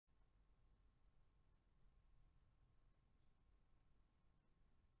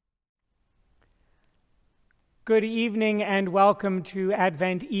Good evening and welcome to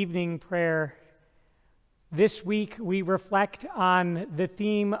Advent Evening Prayer. This week we reflect on the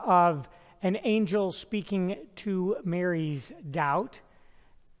theme of an angel speaking to Mary's doubt.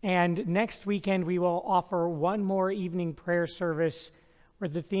 And next weekend we will offer one more evening prayer service where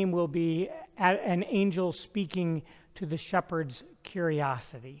the theme will be an angel speaking to the shepherd's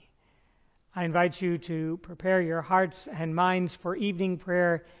curiosity. I invite you to prepare your hearts and minds for evening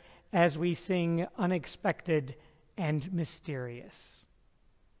prayer as we sing Unexpected and Mysterious.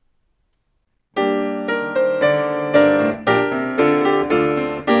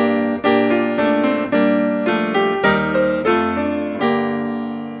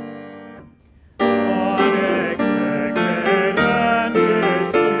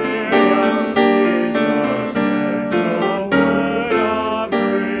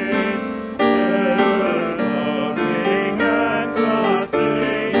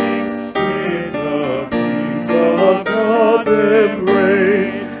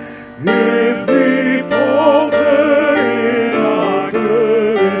 Embrace. If we falter in our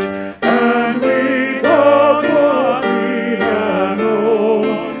courage and we doubt what we have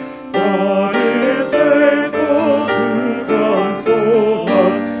known, God is faithful to console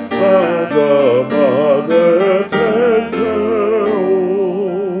us as a mother tends her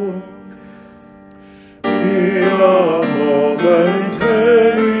own. In a momentary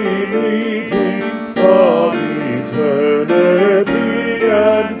meeting of eternity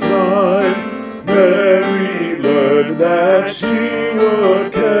and time, Mary learned that she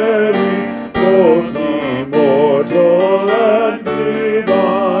would carry both immortal and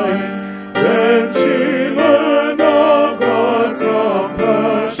divine. Then she learned of God's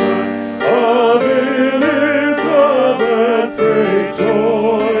compassion, of Elizabeth's great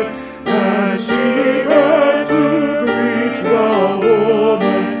joy, and she ran to greet the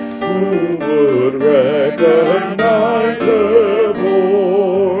woman who would recognize her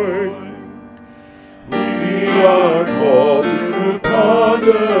boy. We are called to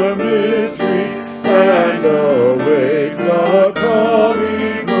ponder mystery and await the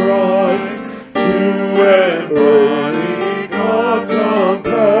coming Christ, to embody God's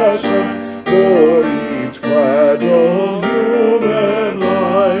compassion for each fragile human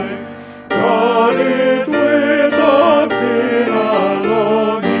life. God is with us in our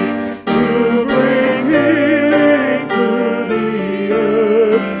longing to bring healing to the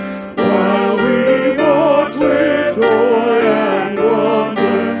earth, while we watch with joy and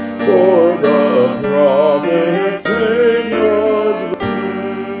wonder for the promised Savior's birth.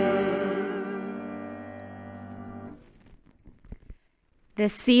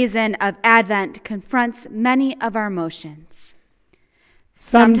 This season of Advent confronts many of our emotions.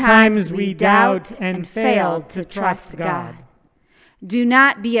 Sometimes we doubt and fail to trust God. Do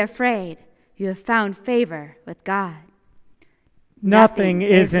not be afraid. You have found favor with God. Nothing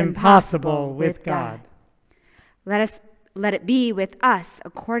is impossible with God. Let it be with us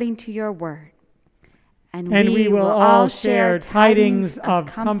according to your word. And we will all share tidings of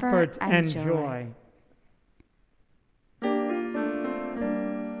comfort and joy.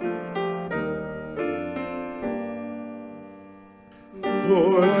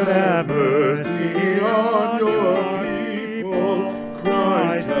 Lord, have mercy on your people.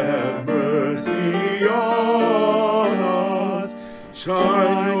 Christ, have mercy on us.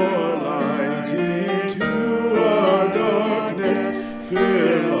 Shine your light into our darkness.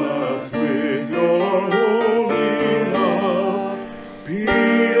 Fill us with your holy love. Be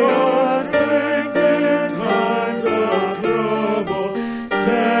our strength in times of trouble.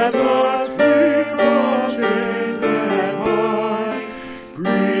 Set us free from chains that bind.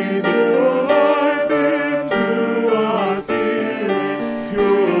 Breathe new life into our spirits.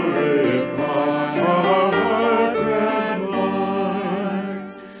 Purify our hearts and minds.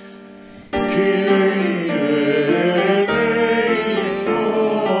 Kyrie eleison,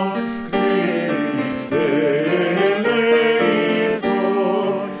 Christe eleison.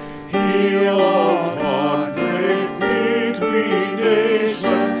 Heal all conflicts between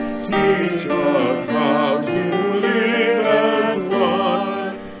nations. Teach us how to live as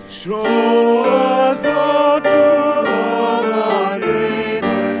one. Show us how to love our neighbor.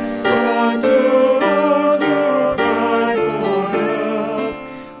 Run to those who cry for help.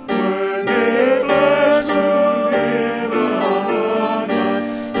 When they flesh who lives among us,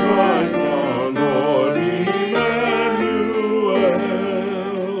 Christ our Lord, Emmanuel.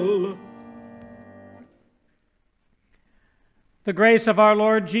 The grace of our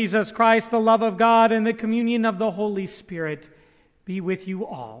Lord Jesus Christ, the love of God, and the communion of the Holy Spirit be with you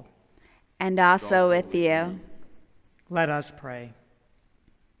all. And also with you. Let us pray.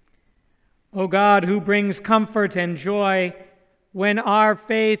 O God, who brings comfort and joy when our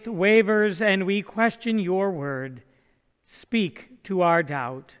faith wavers and we question your word, speak to our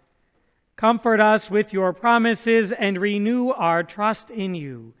doubt. Comfort us with your promises and renew our trust in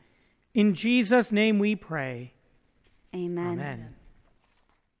you. In Jesus' name we pray. Amen. Amen.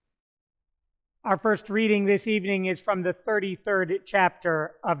 Our first reading this evening is from the 33rd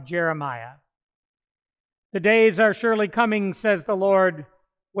chapter of Jeremiah. The days are surely coming, says the Lord,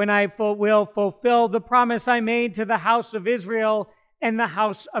 when I will fulfill the promise I made to the house of Israel and the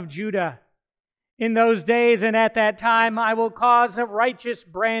house of Judah. In those days and at that time I will cause a righteous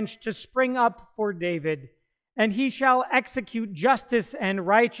branch to spring up for David, and he shall execute justice and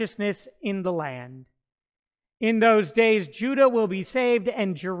righteousness in the land. In those days Judah will be saved,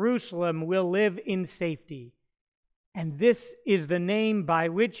 and Jerusalem will live in safety. And this is the name by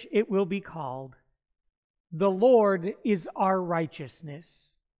which it will be called: The Lord is our righteousness.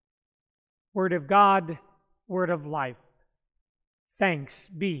 Word of God, word of life. Thanks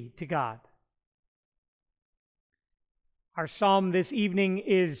be to God. Our psalm this evening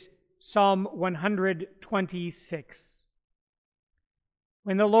is Psalm 126.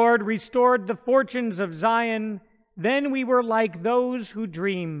 When the Lord restored the fortunes of Zion, then we were like those who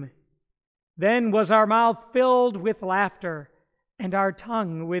dream. Then was our mouth filled with laughter, and our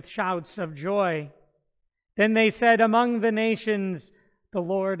tongue with shouts of joy. Then they said among the nations, the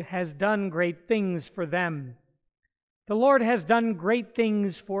Lord has done great things for them. The Lord has done great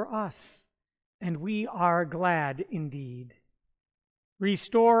things for us, and we are glad indeed.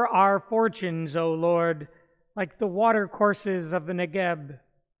 Restore our fortunes, O Lord, like the watercourses of the Negeb.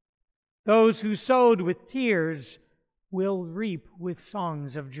 Those who sowed with tears will reap with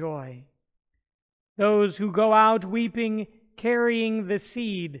songs of joy. Those who go out weeping, carrying the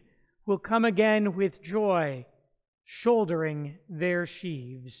seed, will come again with joy, shouldering their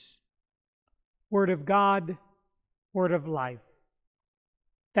sheaves. Word of God, word of life.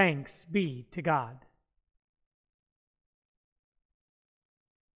 Thanks be to God.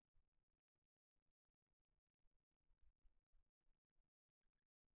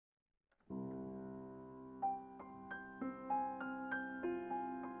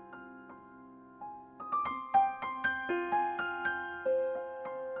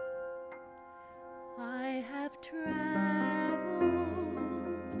 I have traveled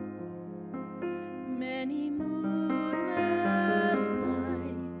many moonless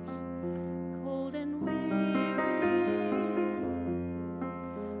nights, cold and weary,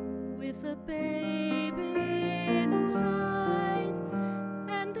 with a babe inside,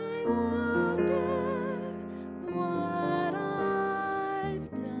 and I wonder what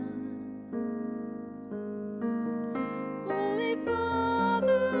I've done. Holy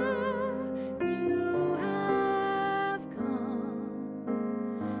Father, you have come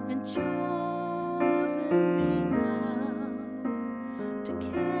and chosen me now to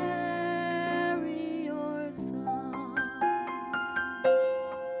carry your Son.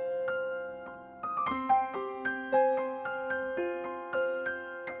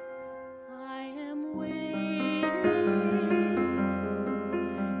 I am waiting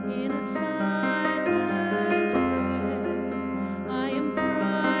in a silent prayer. I am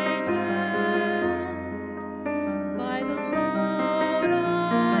frightened by the load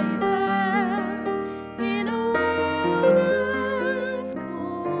I bear in a world as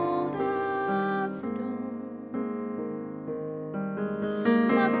cold as stone.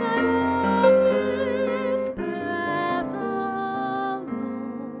 Must I walk this path alone?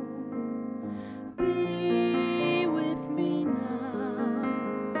 Be with me now.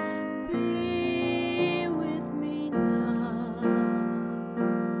 Be with me now.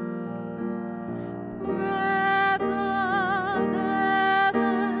 Breath of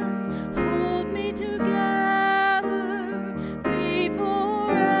heaven, hold me together. Be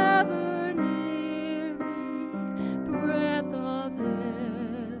forever near me. Breath of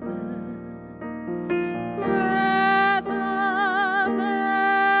heaven. Breath of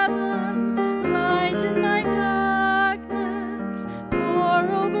heaven, lighten my darkness.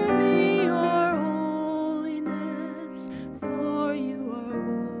 Pour over me your holiness, for you are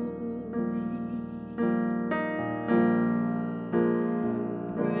holy.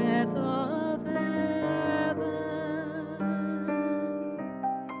 Breath of heaven.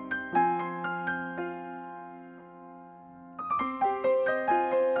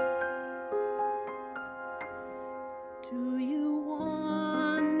 Do you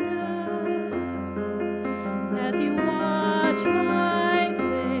wonder as you watch my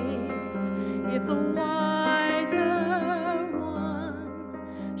face if a wiser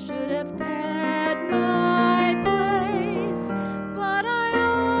one should have had my place? But I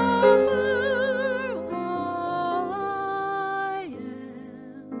offer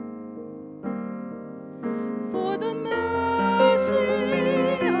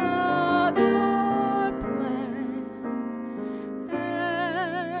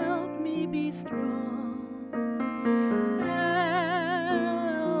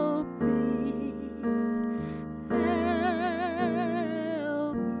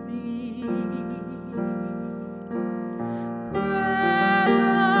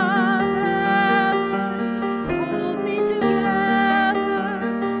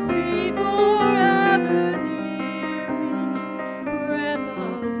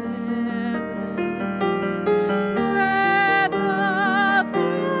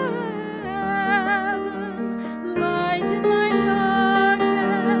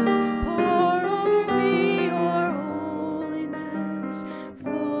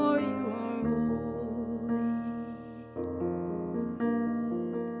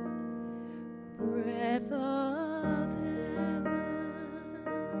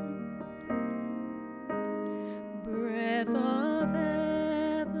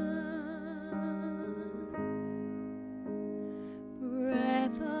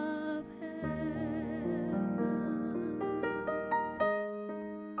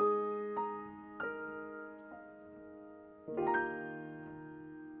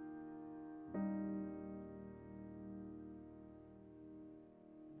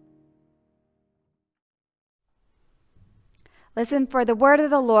Listen for the word of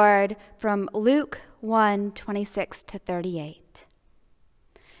the Lord from Luke 1:26-38.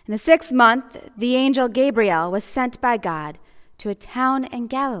 In the 6th month, the angel Gabriel was sent by God to a town in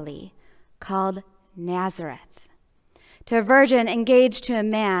Galilee called Nazareth, to a virgin engaged to a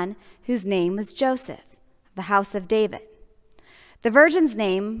man whose name was Joseph, of the house of David. The virgin's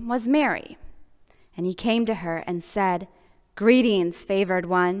name was Mary, and he came to her and said, "Greetings, favored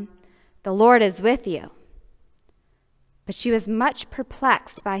one, the Lord is with you." But she was much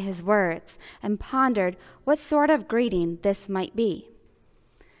perplexed by his words and pondered what sort of greeting this might be.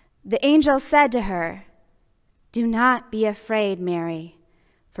 The angel said to her, "Do not be afraid, Mary,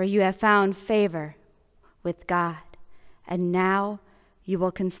 for you have found favor with God. And now you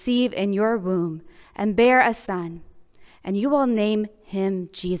will conceive in your womb and bear a son, and you will name him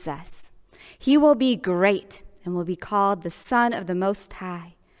Jesus. He will be great and will be called the Son of the Most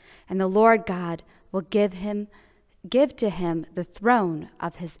High, and the Lord God will give to him the throne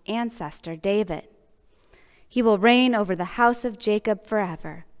of his ancestor David. He will reign over the house of Jacob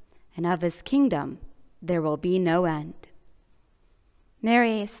forever, and of his kingdom there will be no end."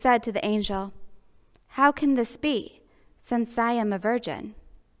 Mary said to the angel, "How can this be, since I am a virgin?"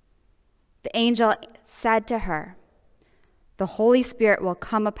 The angel said to her, "The Holy Spirit will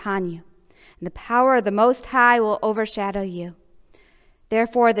come upon you, and the power of the Most High will overshadow you.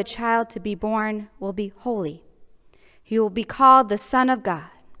 Therefore the child to be born will be holy. He will be called the Son of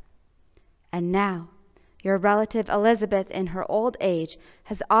God. And now your relative Elizabeth in her old age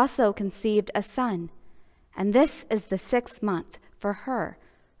has also conceived a son, and this is the 6th month for her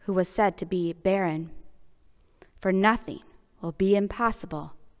who was said to be barren. For nothing will be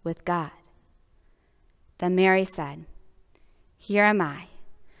impossible with God." Then Mary said, "Here am I,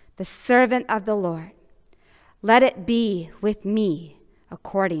 the servant of the Lord. Let it be with me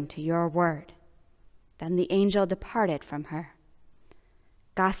according to your word." Then the angel departed from her.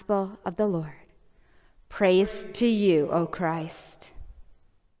 Gospel of the Lord. Praise to you, O Christ.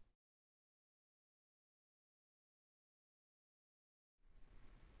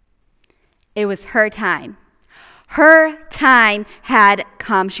 It was her time. Her time had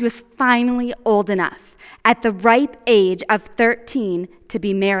come. She was finally old enough, at the ripe age of 13, to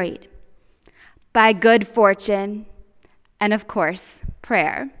be married. By good fortune, and of course,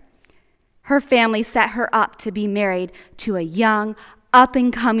 prayer, her family set her up to be married to a young,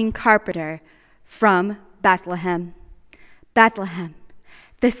 up-and-coming carpenter from Bethlehem. Bethlehem,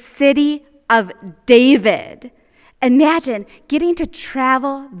 the city of David. Imagine getting to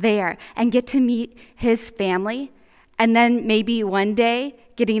travel there and get to meet his family, and then maybe one day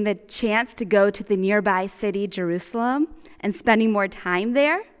getting the chance to go to the nearby city, Jerusalem, and spending more time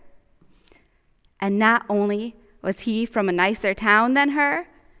there. And not only was he from a nicer town than her,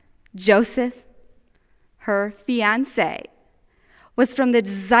 Joseph, her fiancé, was from the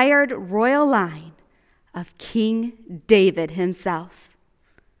desired royal line of King David himself.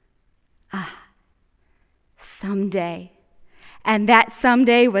 Someday, and that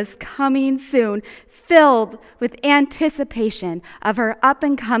someday was coming soon, filled with anticipation of her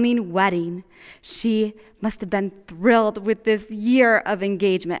up-and-coming wedding. She must have been thrilled with this year of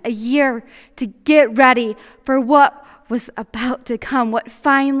engagement, a year to get ready for what was about to come, what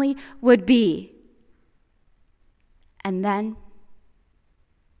finally would be. And then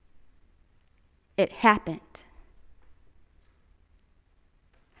it happened.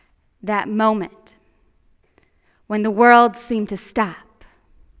 That moment when the world seemed to stop.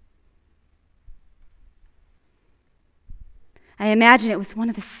 I imagine it was one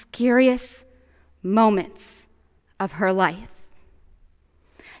of the scariest moments of her life.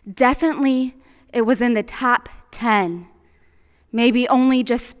 Definitely, it was in the top 10, maybe only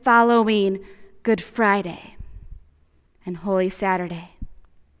just following Good Friday and Holy Saturday.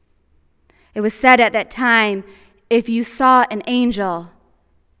 It was said at that time, if you saw an angel,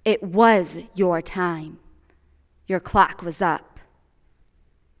 it was your time. Your clock was up.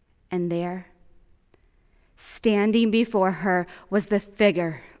 And there, standing before her, was the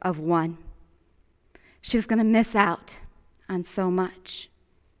figure of one. She was going to miss out on so much.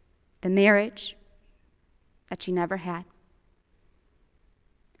 The marriage that she never had.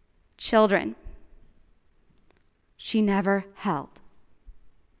 Children she never held.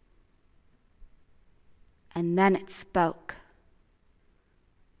 And then it spoke.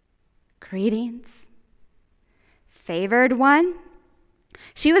 "Greetings, favored one."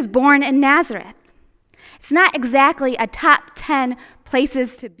 She was born in Nazareth. It's not exactly a top 10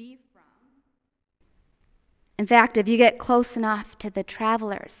 places to be from. In fact, if you get close enough to the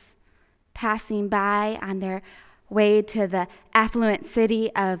travelers passing by on their way to the affluent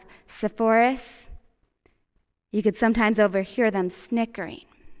city of Sepphoris, You could sometimes overhear them snickering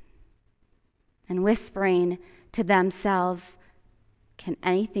and whispering to themselves, "Can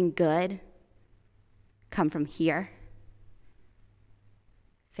anything good come from here?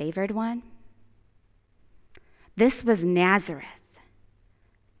 Favored one?" This was Nazareth.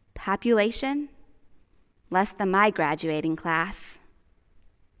 Population? Less than my graduating class.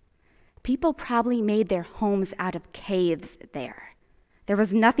 People probably made their homes out of caves there. There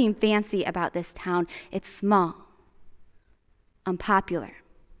was nothing fancy about this town. It's small, unpopular,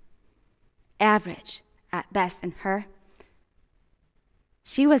 average at best. And her,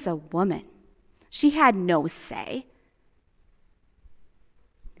 she was a woman. She had no say,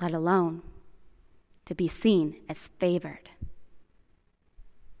 let alone to be seen as favored.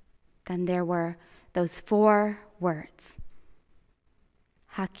 Then there were those 4 words.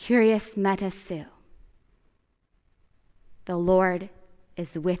 How curious meta su. The Lord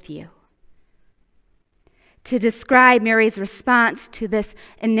is with you. To describe Mary's response to this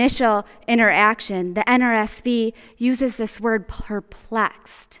initial interaction, the NRSV uses this word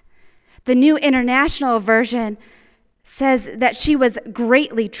perplexed. The New International Version says that she was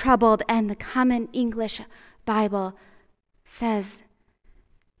greatly troubled, and the Common English Bible says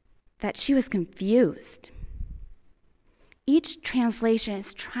that she was confused. Each translation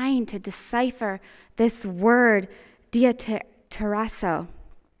is trying to decipher this word, diaterasso.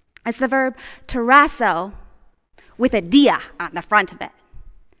 It's the verb terasso with a dia on the front of it.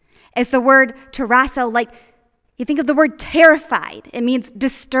 It's the word terasso, like you think of the word terrified. It means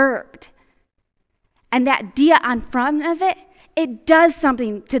disturbed. And that dia on front of it, it does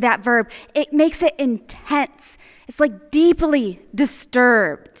something to that verb. It makes it intense. It's like deeply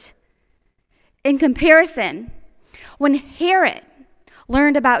disturbed. In comparison, when Herod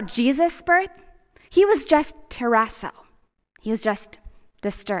learned about Jesus' birth, he was just terasso. He was just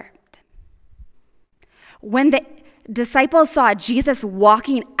disturbed. When the disciples saw Jesus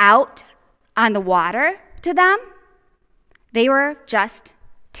walking out on the water to them, they were just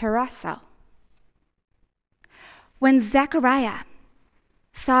terasso. When Zechariah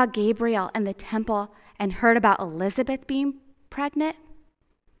saw Gabriel in the temple and heard about Elizabeth being pregnant,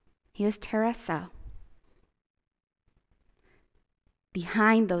 he was terasso.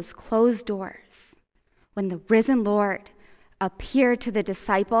 Behind those closed doors, when the risen Lord appeared to the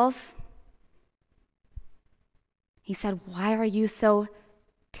disciples, he said, "Why are you so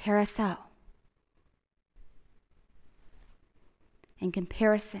terasso?" In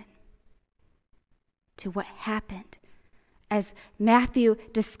comparison to what happened, as Matthew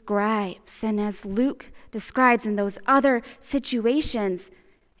describes and as Luke describes in those other situations,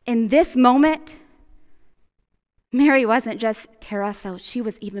 in this moment, Mary wasn't just terasso, she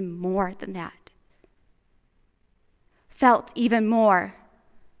was even more than that. Felt even more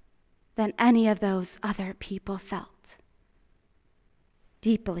than any of those other people felt.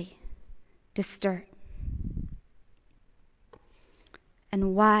 Deeply disturbed.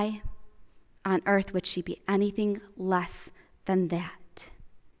 And why on earth would she be anything less than that?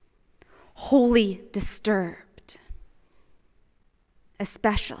 Wholly disturbed,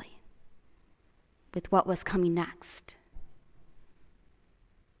 especially with what was coming next.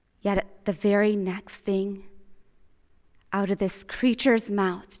 Yet the very next thing out of this creature's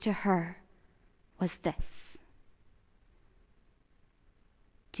mouth to her was this: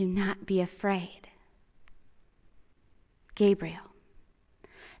 "Do not be afraid." Gabriel,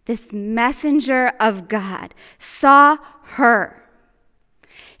 this messenger of God, saw her.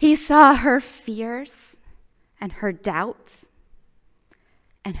 He saw her fears and her doubts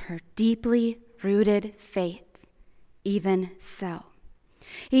and her deeply rooted faith, even so.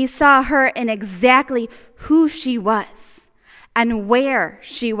 He saw her in exactly who she was and where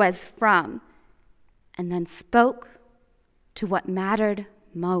she was from, and then spoke to what mattered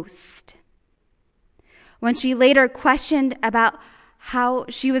most. When she later questioned about how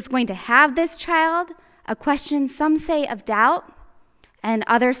she was going to have this child, a question some say of doubt, and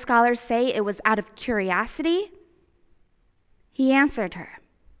other scholars say it was out of curiosity, he answered her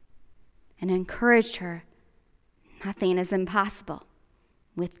and encouraged her, nothing is impossible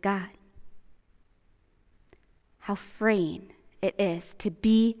with God. How freeing it is to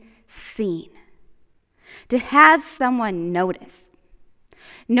be seen, to have someone notice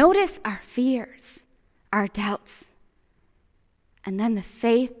our fears, our doubts, and then the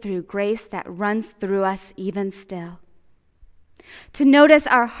faith through grace that runs through us even still. To notice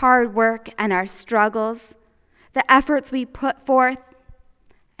our hard work and our struggles, the efforts we put forth,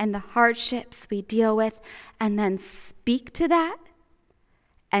 and the hardships we deal with, and then speak to that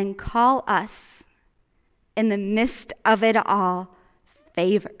and call us, in the midst of it all,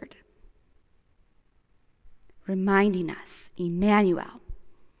 favored. reminding us, Emmanuel,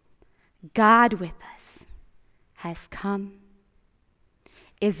 God with us, has come,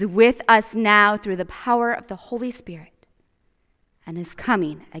 is with us now through the power of the Holy Spirit, and is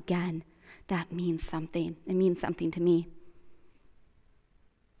coming again. That means something. It means something to me.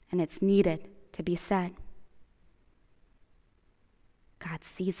 And it's needed to be said. God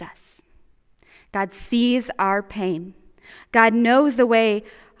sees us. God sees our pain. God knows the way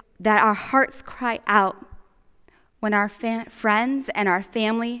that our hearts cry out when our friends and our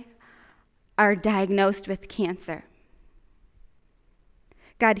family are diagnosed with cancer.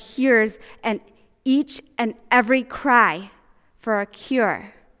 God hears each and every cry for a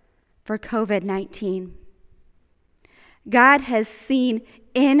cure for COVID-19. God has seen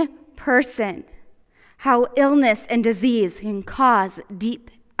in person how illness and disease can cause deep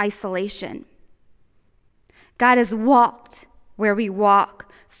isolation. God has walked where we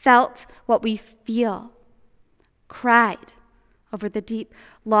walk, felt what we feel, cried over the deep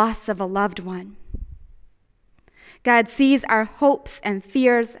loss of a loved one. God sees our hopes and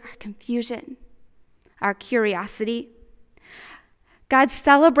fears, our confusion, our curiosity. God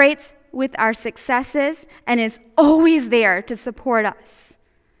celebrates with our successes and is always there to support us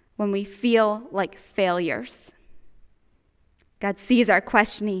when we feel like failures. God sees our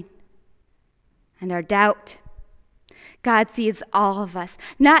questioning and our doubt. God sees all of us,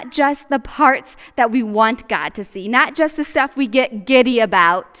 not just the parts that we want God to see, not just the stuff we get giddy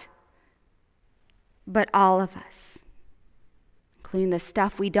about, but all of us, including the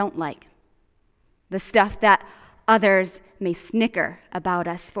stuff we don't like, the stuff that others may snicker about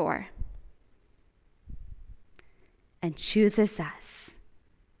us for, and chooses us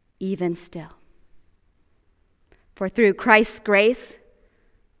even still. For through Christ's grace,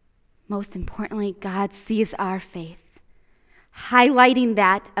 most importantly, God sees our faith, highlighting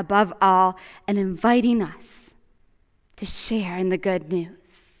that above all and inviting us to share in the good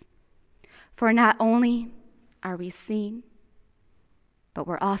news. For not only are we seen, but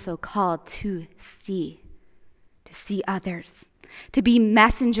we're also called to see others, to be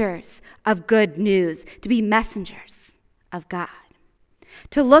messengers of good news, to be messengers of God,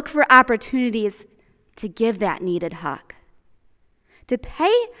 to look for opportunities to give that needed hug, to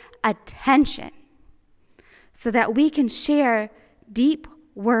pay attention so that we can share deep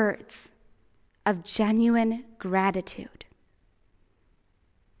words of genuine gratitude,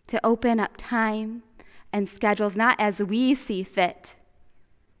 to open up time and schedules not as we see fit,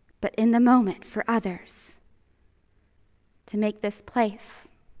 but in the moment for others, to make this place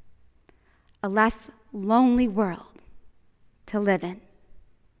a less lonely world to live in.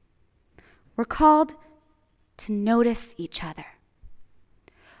 We're called to notice each other,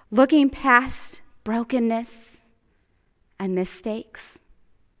 looking past brokenness and mistakes,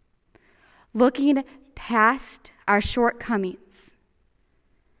 looking past our shortcomings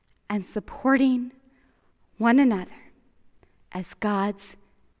and supporting one another as God's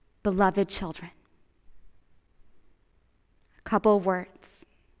beloved children. A couple words: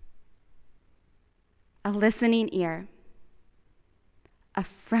 a listening ear, a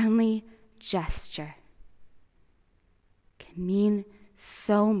friendly gesture can mean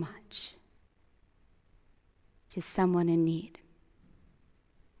so much to someone in need.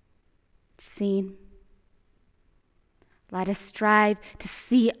 Seen. Let us strive to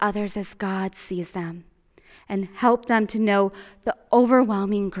see others as God sees them and help them to know the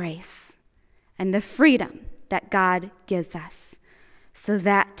overwhelming grace and the freedom that God gives us, so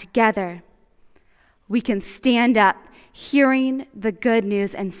that together we can stand up hearing the good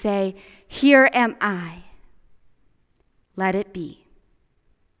news and say, "Here am I. Let it be.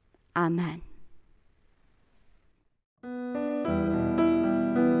 Amen."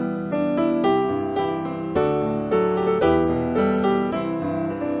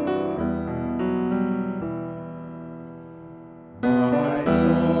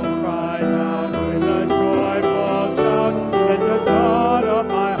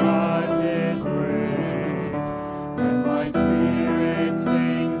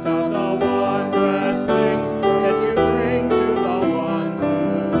 That you bring to the ones who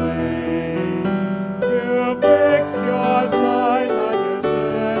wait.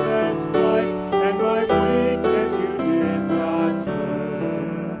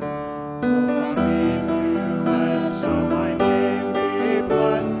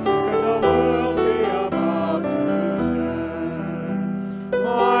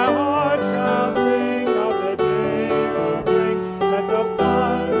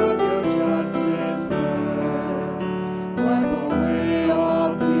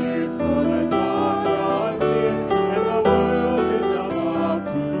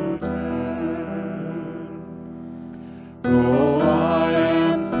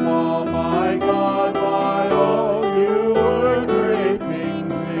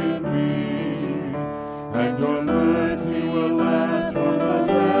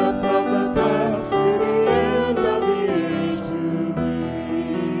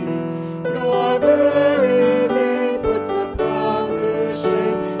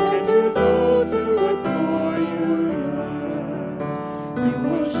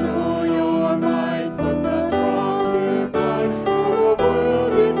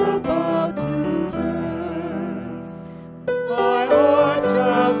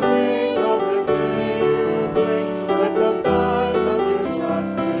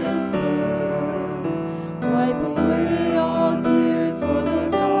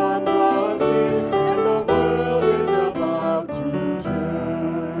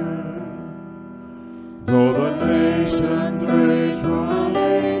 Nations rage from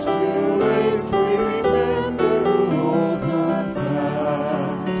age to age. We remember who holds us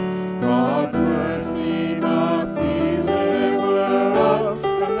fast. God's mercy must deliver us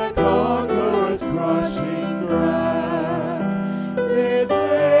from the conqueror's crushing grasp. This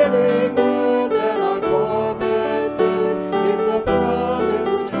failing world and our torments is the promise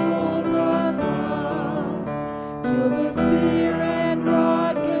which holds us found. Till the spear and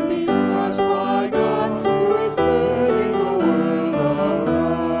rod can be crushed by God, who is turning the world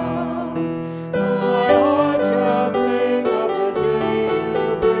around. My heart shall sing of the day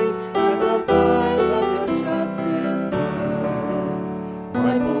you bring, and the fires of your justice burn.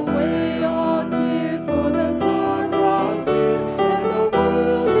 Wipe away all tears, for the dawn draws near, and the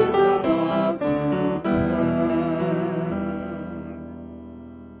world is about to turn.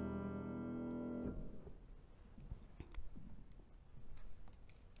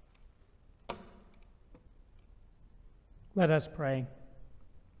 Let us pray.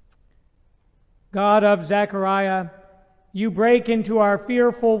 God of Zechariah, you break into our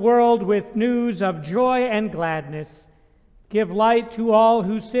fearful world with news of joy and gladness. Give light to all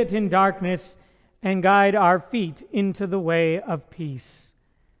who sit in darkness, and guide our feet into the way of peace.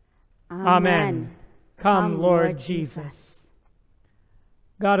 Amen. Come, Lord Jesus.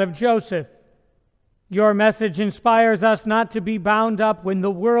 God of Joseph, your message inspires us not to be bound up when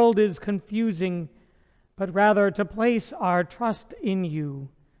the world is confusing, but rather to place our trust in you.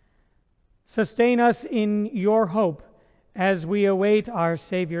 Sustain us in your hope as we await our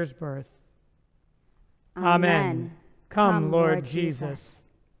Savior's birth. Amen. Come, Lord Jesus.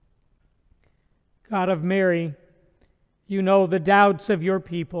 God of Mary, you know the doubts of your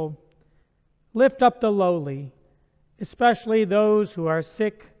people. Lift up the lowly, especially those who are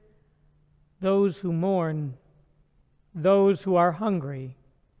sick, those who mourn, those who are hungry,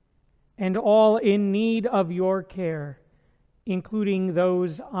 and all in need of your care, including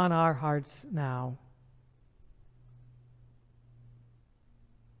those on our hearts now.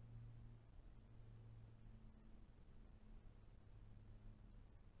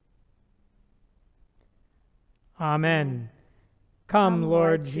 Amen. Come,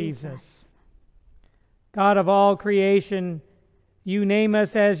 Lord Jesus. God of all creation, you name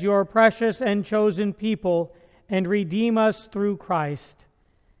us as your precious and chosen people and redeem us through Christ.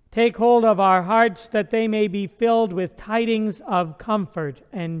 Take hold of our hearts that they may be filled with tidings of comfort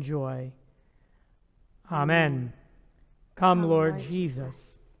and joy. Amen. Come, Lord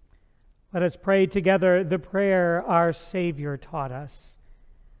Jesus. Let us pray together the prayer our Savior taught us.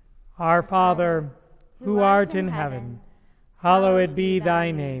 Our Father, who art in heaven, hallowed be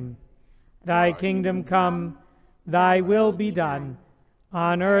thy name. Thy kingdom come, thy will be done,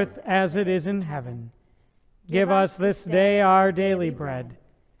 on earth as it is in heaven. Give us this day our daily bread,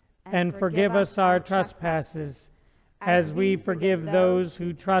 and forgive us our trespasses, as we forgive those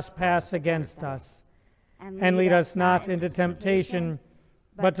who trespass against us. And lead us not into temptation,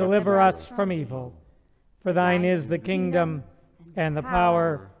 but deliver us from evil. For thine is the kingdom, and the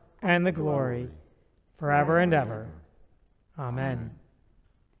power, and the glory, forever and ever. Amen.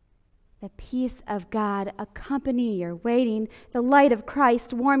 The peace of God accompany your waiting, the light of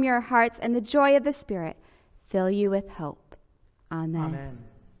Christ warm your hearts, and the joy of the Spirit fill you with hope. Amen. Amen.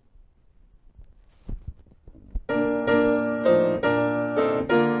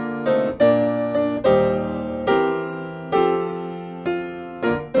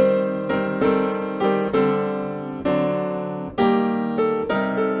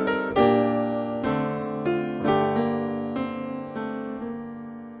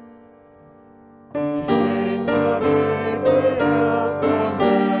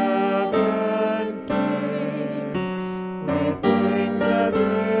 With wings as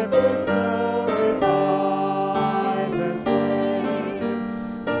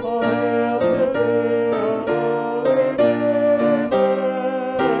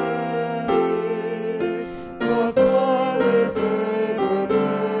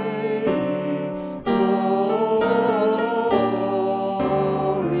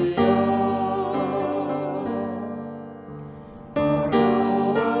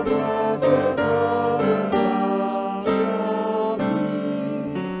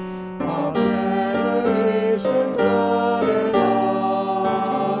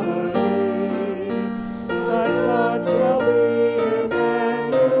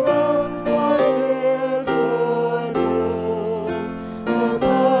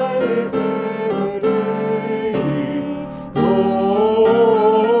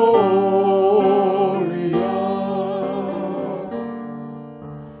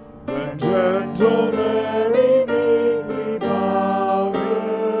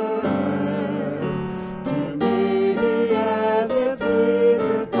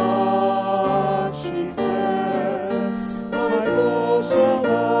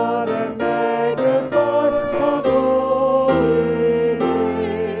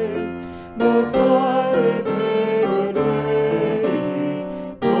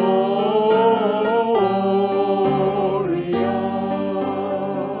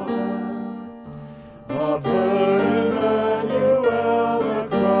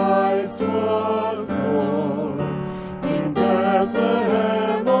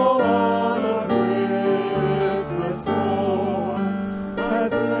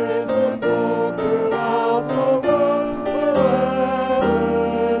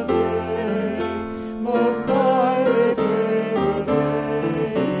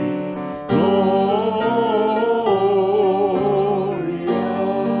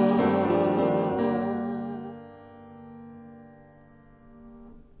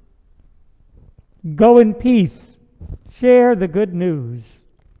Go in peace. Share the good news.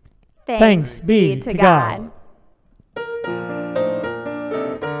 Thanks be to God.